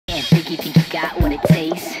think you got what it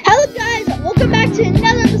takes. Hello guys, welcome back to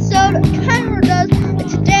another episode of Camera Does, and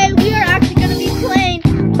today we are actually going to be playing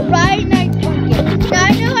Friday Night Funkin. Now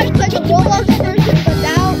I know I played the Roblox version, but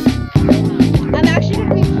now I'm actually going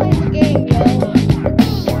to be playing the game, yo.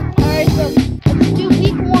 Alright, so let's do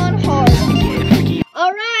week 1 hard.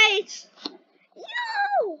 Alright!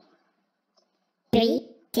 Yo! 3,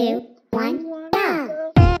 2, 1, go!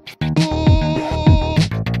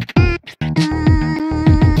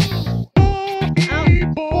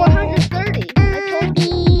 430. I told you.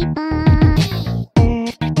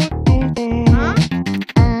 Huh?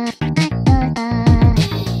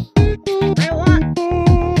 I want.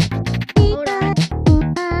 Hold on.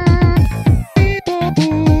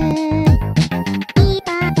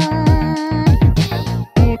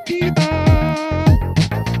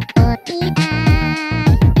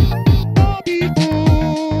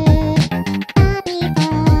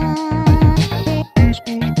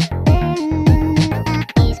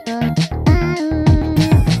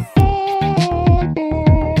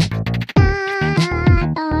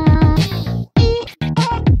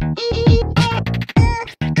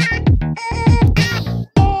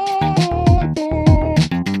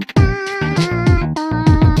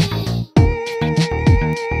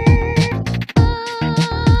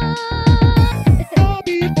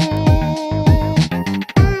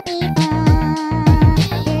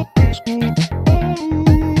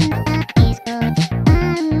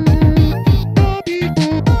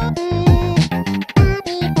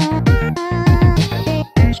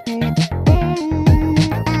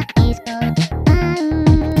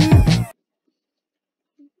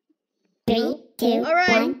 All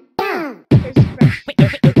right.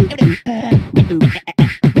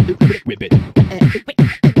 Whip it.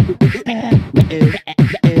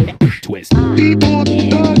 Twist. I felt really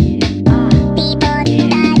good.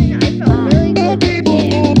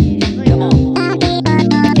 Come on.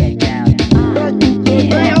 Get down.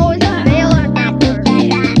 But I always fail at that part.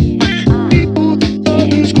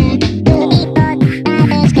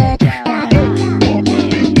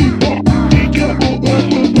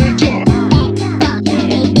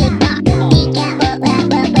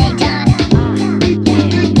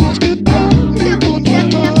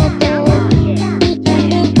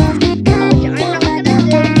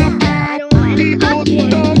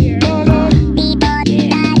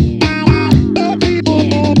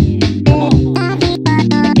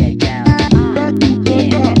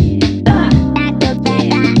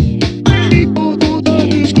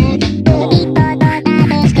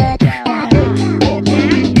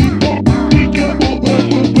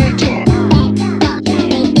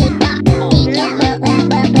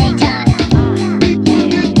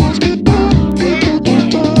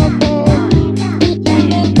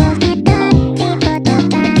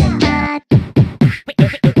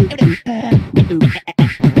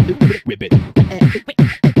 Whip it.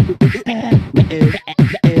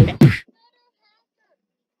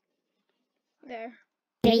 There.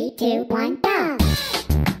 3, 2, 1, go!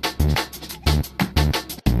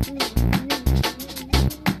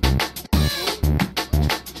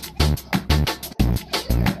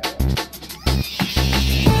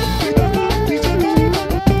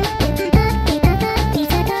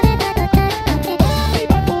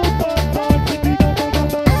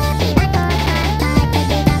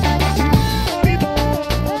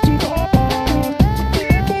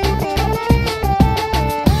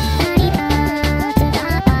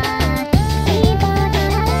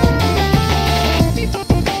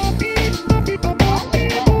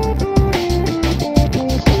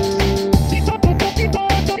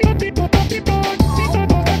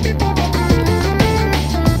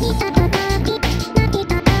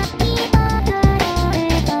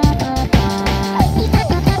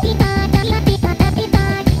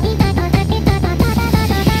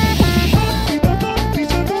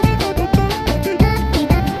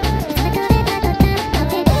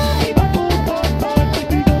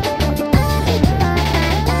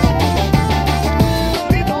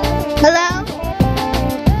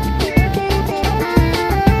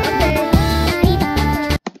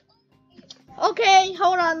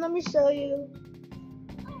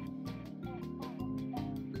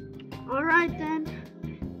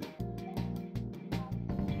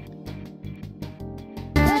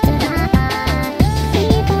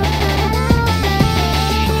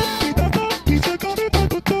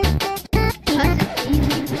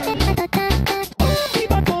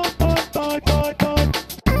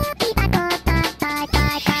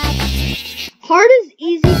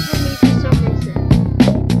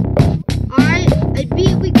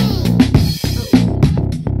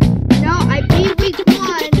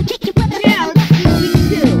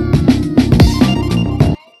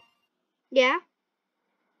 Yeah.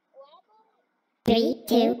 3,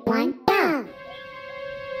 2, 1, go!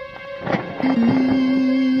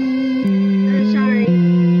 Sorry.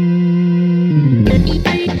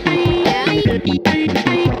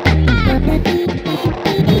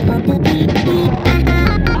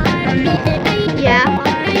 Yeah.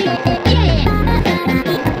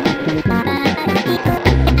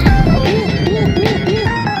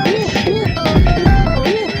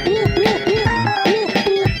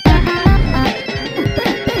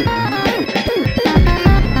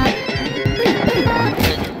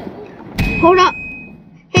 Hold up.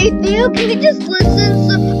 Hey Theo, can you just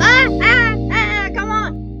listen? Come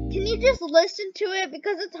on. Can you just listen to it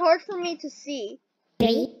because it's hard for me to see?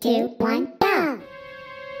 3, 2, 1, go!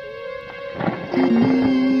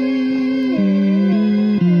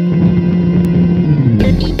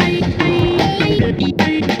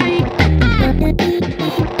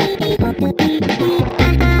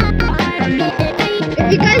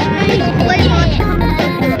 If you guys want me to play on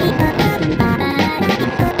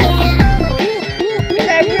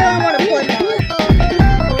I really want to play mod.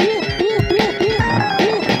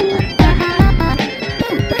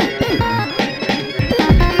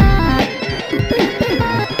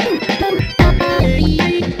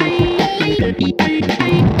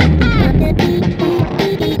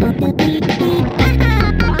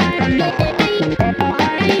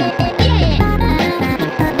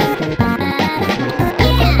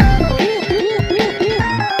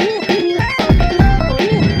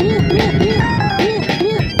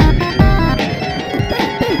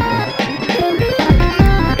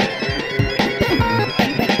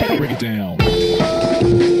 Break it down.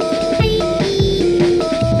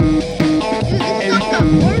 Dude, this stuff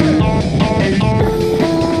got harder.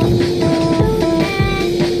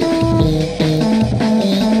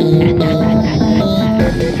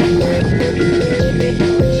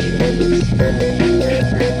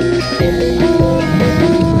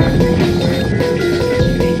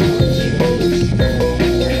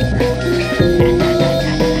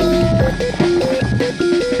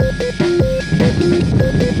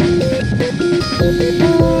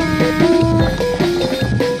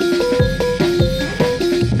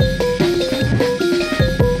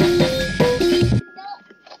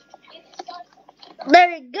 There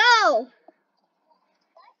we go.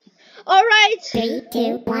 All right. 3,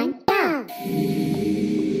 2, 1, go!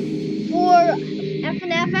 For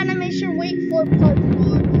FNF Animation Week 4 Part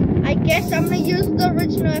 4, I guess I'm gonna use the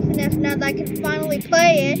original FNF now that I can finally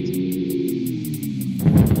play it.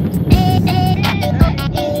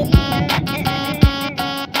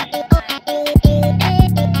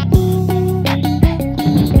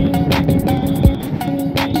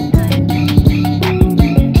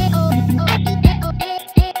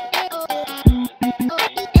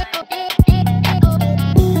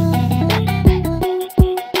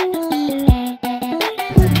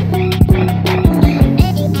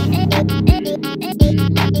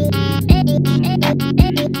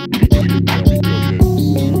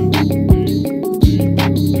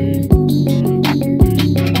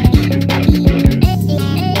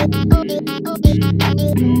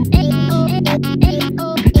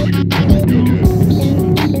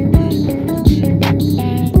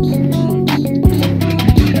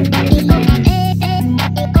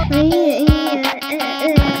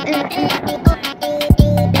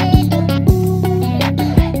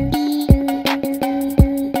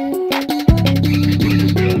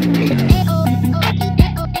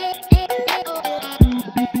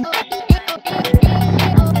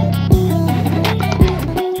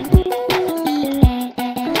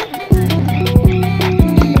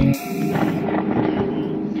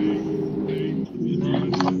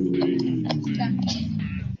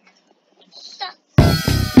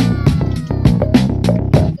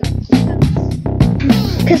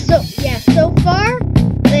 So far,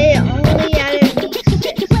 they only added week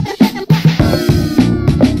 6.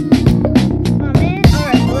 Oh man,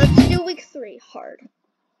 alright, well, let's do week 3 hard.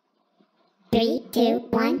 3, 2,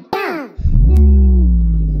 1, go!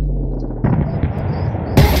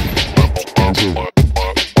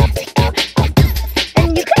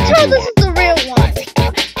 And you can tell this is the real one.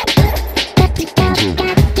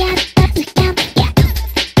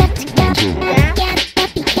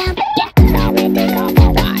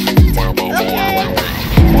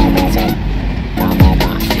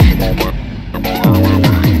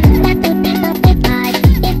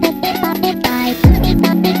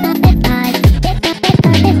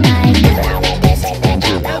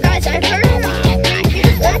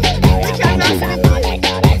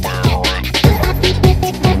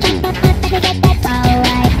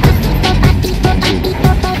 Alright.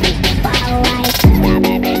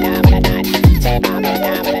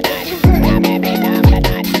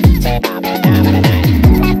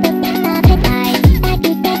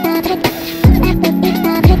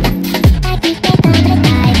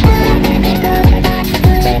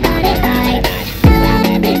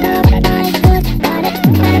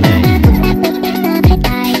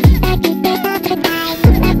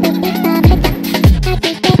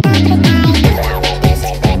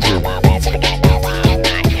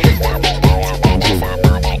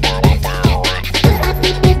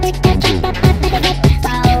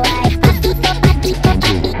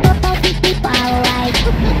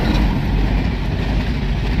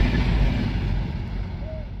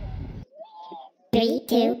 3,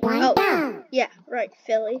 2, 1, Oh, go! yeah, right,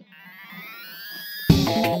 Philly.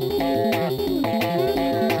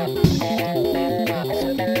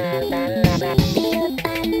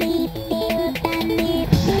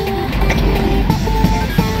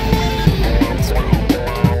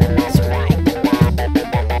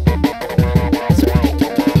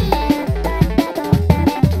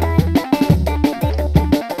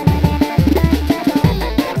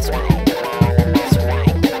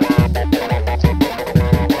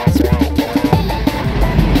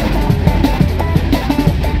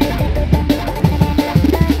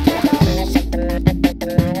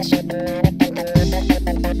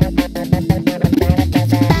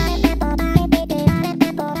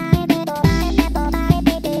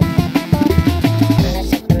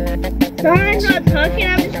 Sorry, I'm not talking.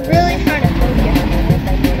 I'm just really trying to focus.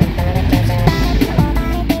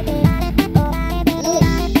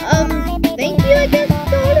 Thank you, I guess,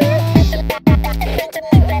 daughter.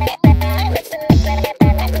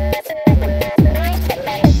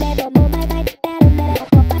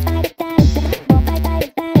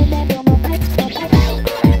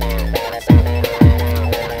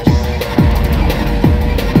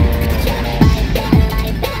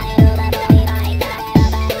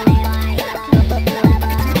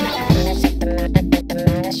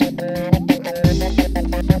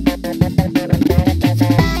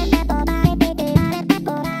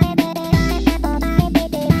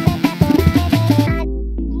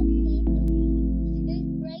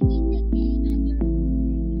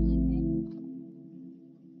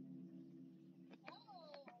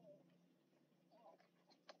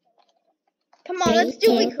 Come on, let's do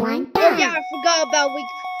 3, week. 2, 1, Oh go! yeah, I forgot about week.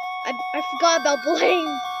 I forgot about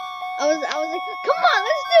Blaine. I was like, come on,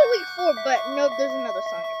 let's do week 4. But nope, there's another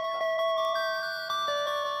song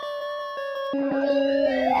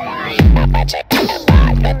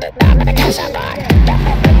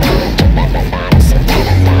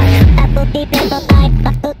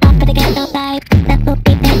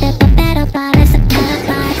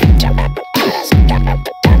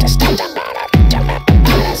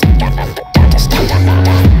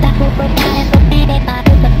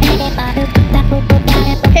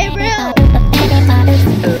Hey, real. Now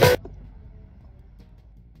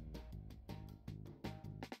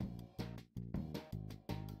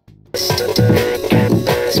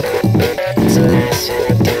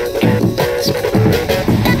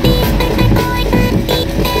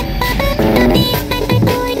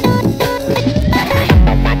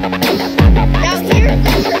here's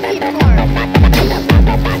the tricky part.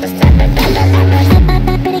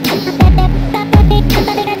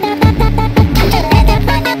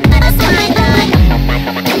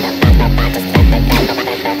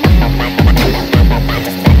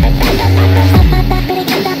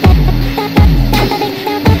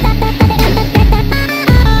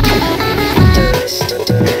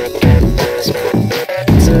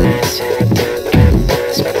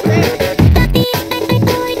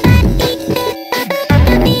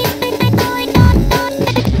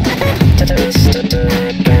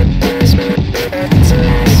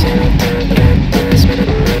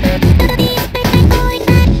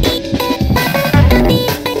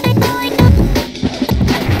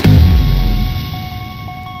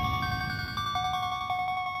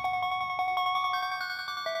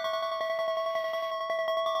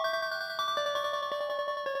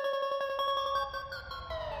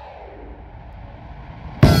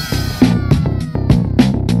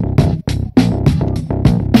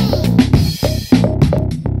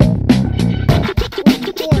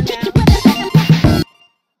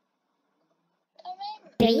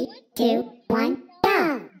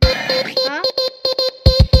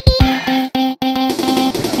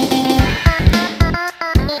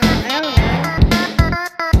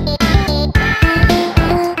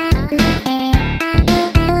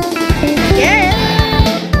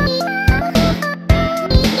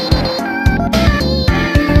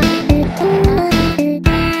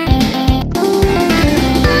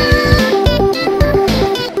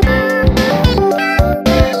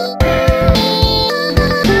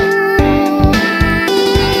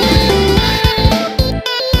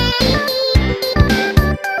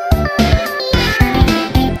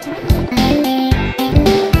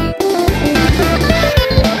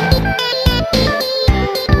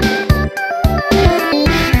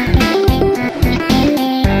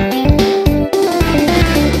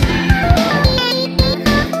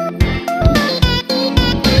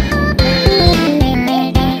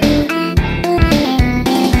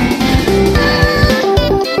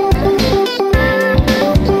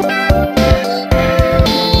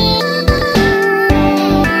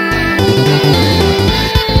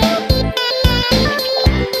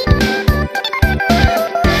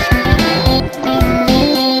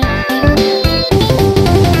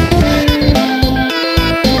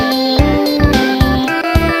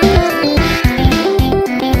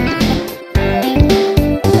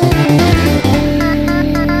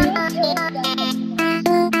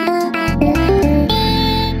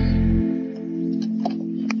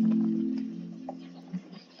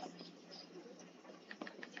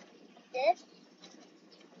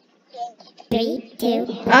 3, 2,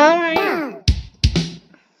 1, Alright. go.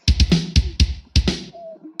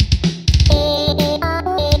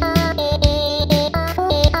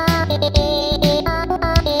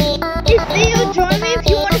 Hey Theo, join me if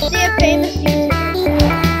you want to see a famous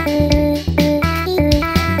YouTuber.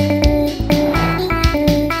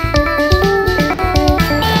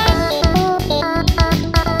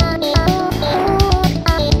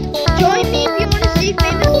 Join me if you want to see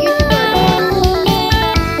famous YouTubers.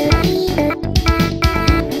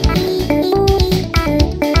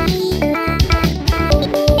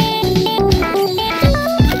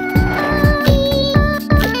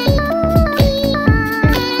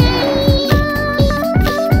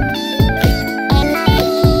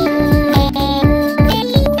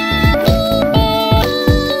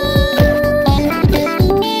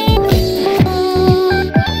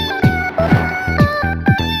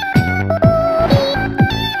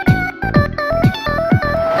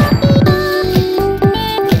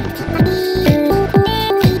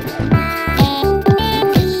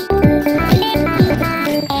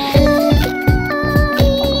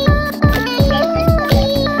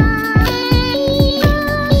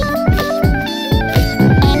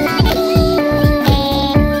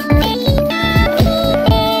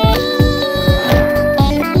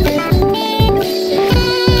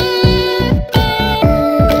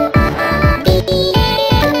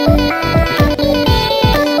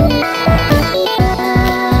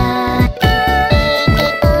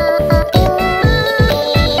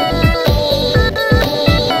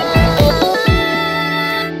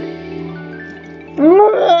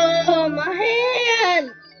 Oh, my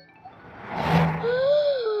hand!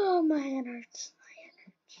 Oh, my hand hurts.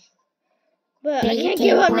 But I 3, can't 2,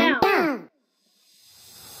 give up 1, now. go.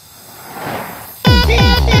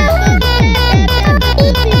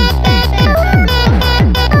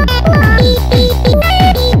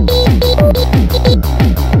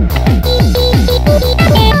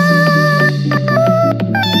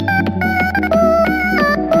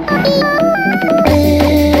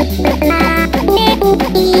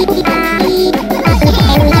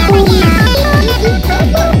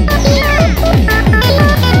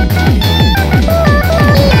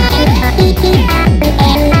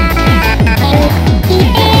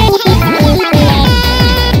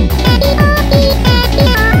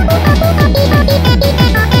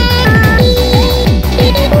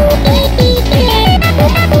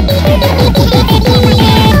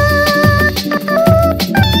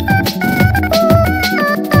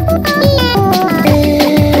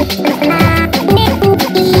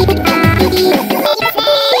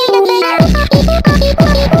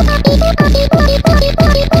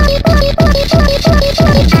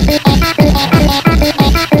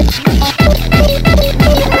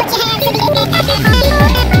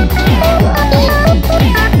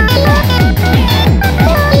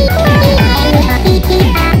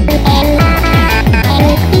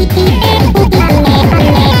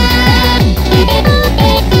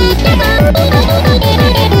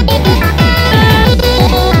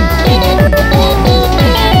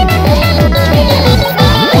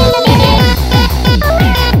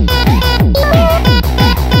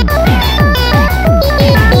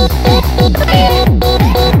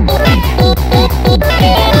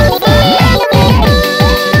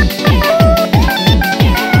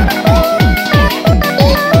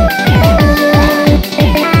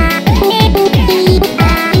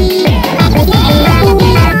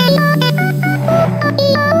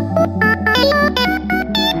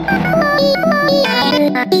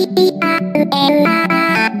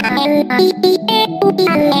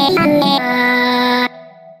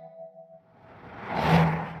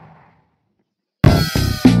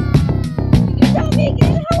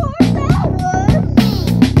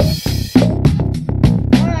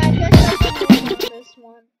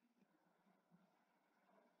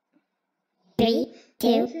 Three,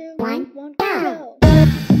 two, one, go.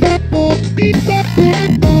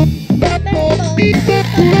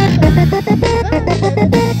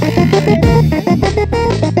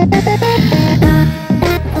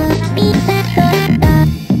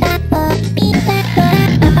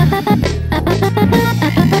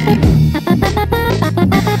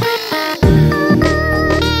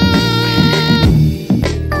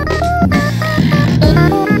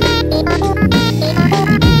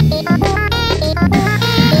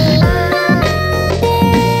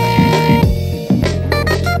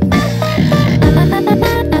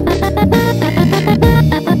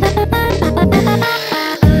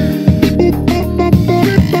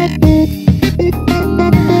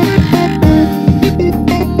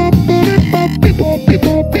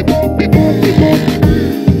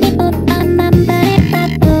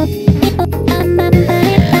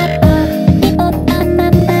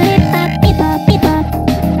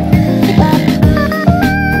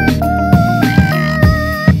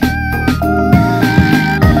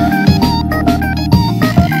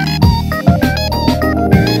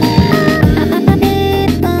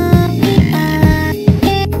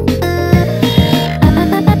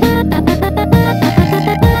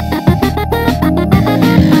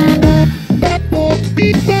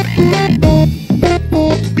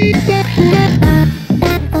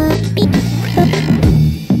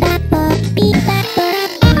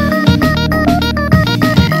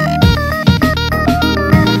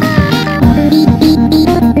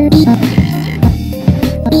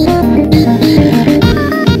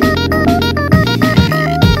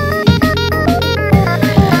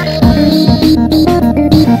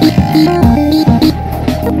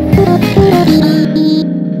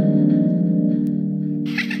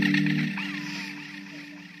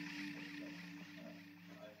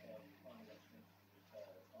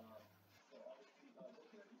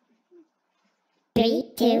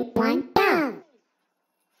 3, 2, 1, go!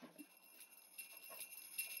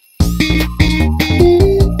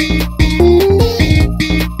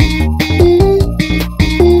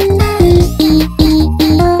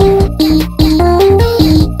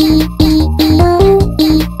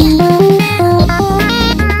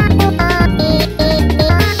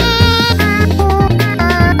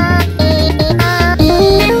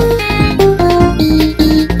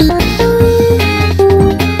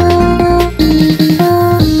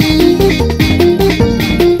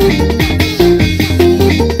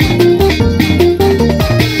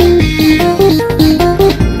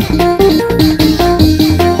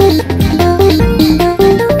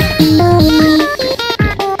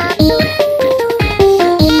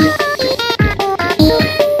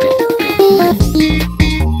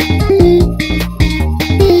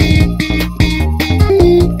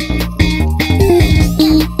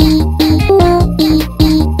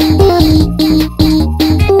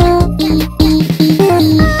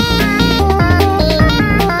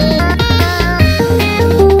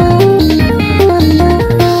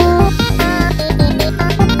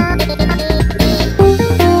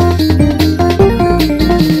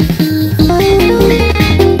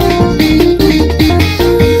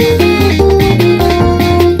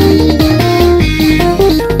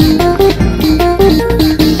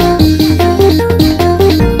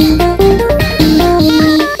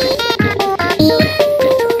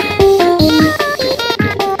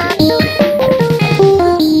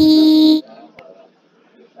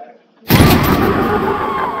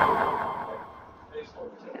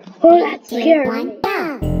 Oh, that 2, scared 1, me.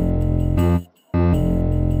 go!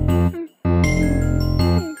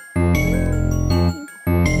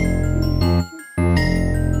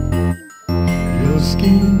 Your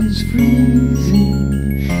skin is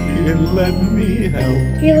freezing. And let me help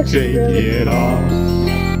He you looks take really it off.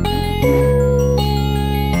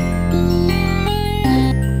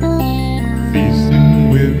 Feasting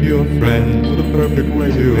with your friends, what a perfect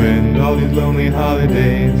way to end all these lonely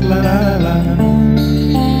holidays. La la la.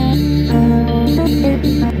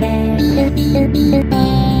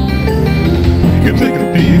 You can take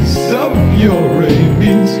a piece of your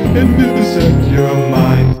rabies and vivisect your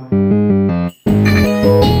mind.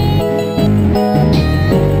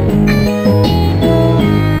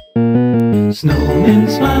 Snowmen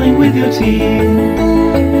smiling with your teeth,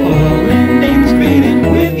 foreign names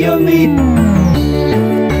grinning with your meat.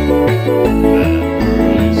 That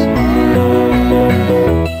early smile,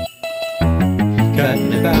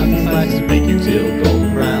 cutting a thousand slices to make you till golden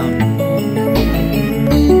brown.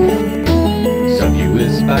 Serve you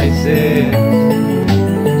with spices,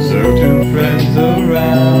 serve two friends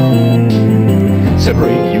around.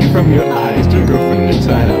 Separate you from your eyes, to girlfriend and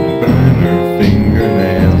tie up, burn her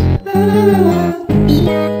fingernails.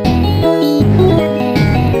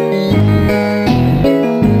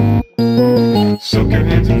 Soak your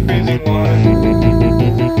hands in freezing water,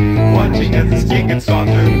 watching as the skin gets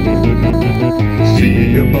softer.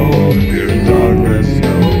 See a boat appear in darkness,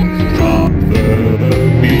 snow, drop further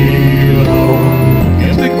below.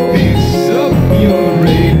 You take a piece of your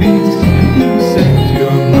rabies and dissect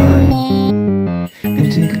your mind. And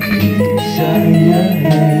take a peek inside your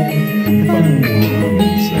head and find the world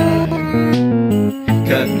inside.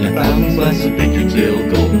 Cutting a thousand slices of make your tail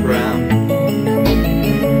golden brown.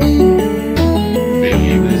 Fill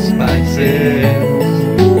you with spices,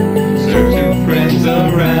 serve two friends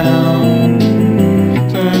around.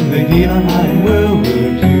 Turn the heat on high and we'll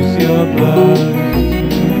reduce your blood.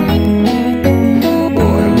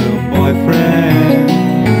 Boy, little boyfriend,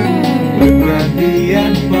 with brandy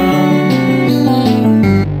and plum.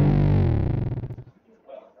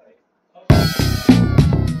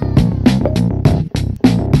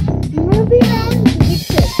 I'm gonna be around to fix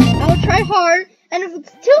it. I'll try hard, and if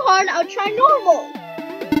it's too hard, I'll try normal.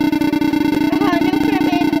 A new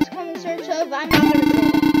campaign is coming in search of. I'm not gonna say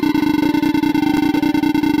that.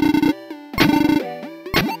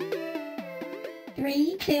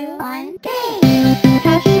 3, 2, 1, go!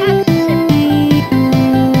 Hashtag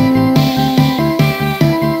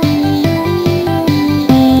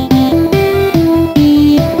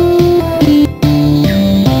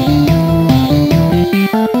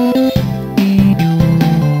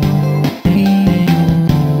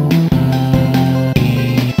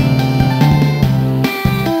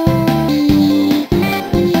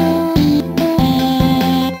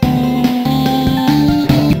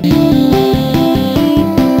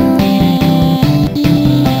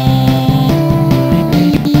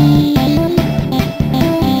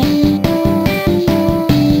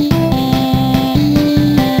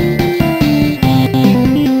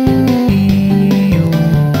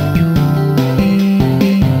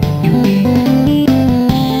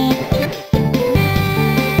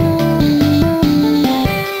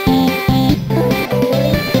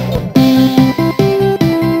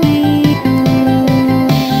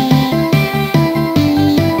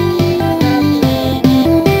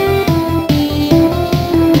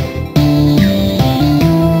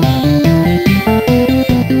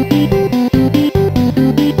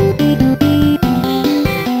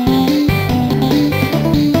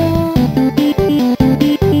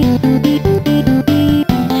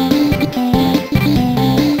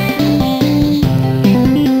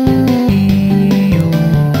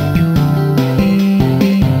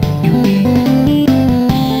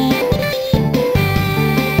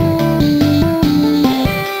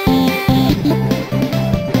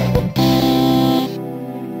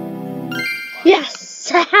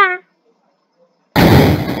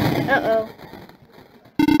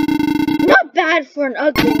tried for an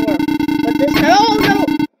ugly work, but this time, oh no!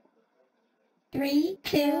 3,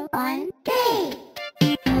 2, 1, go! I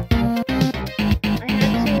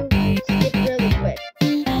had to skip really quick.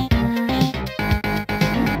 You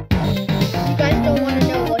guys don't want to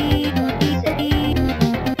know what he's going to say.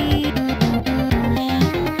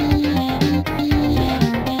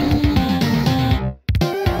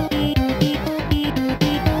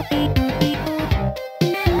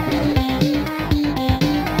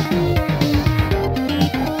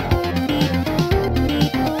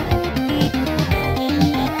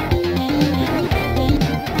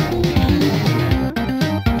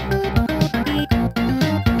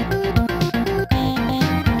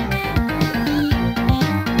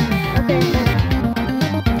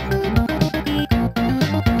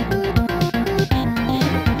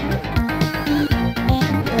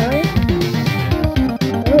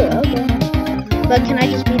 But can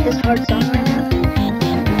I just beat this hard song right now?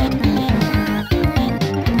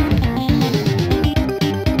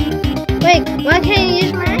 Wait, why can't you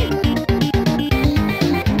use my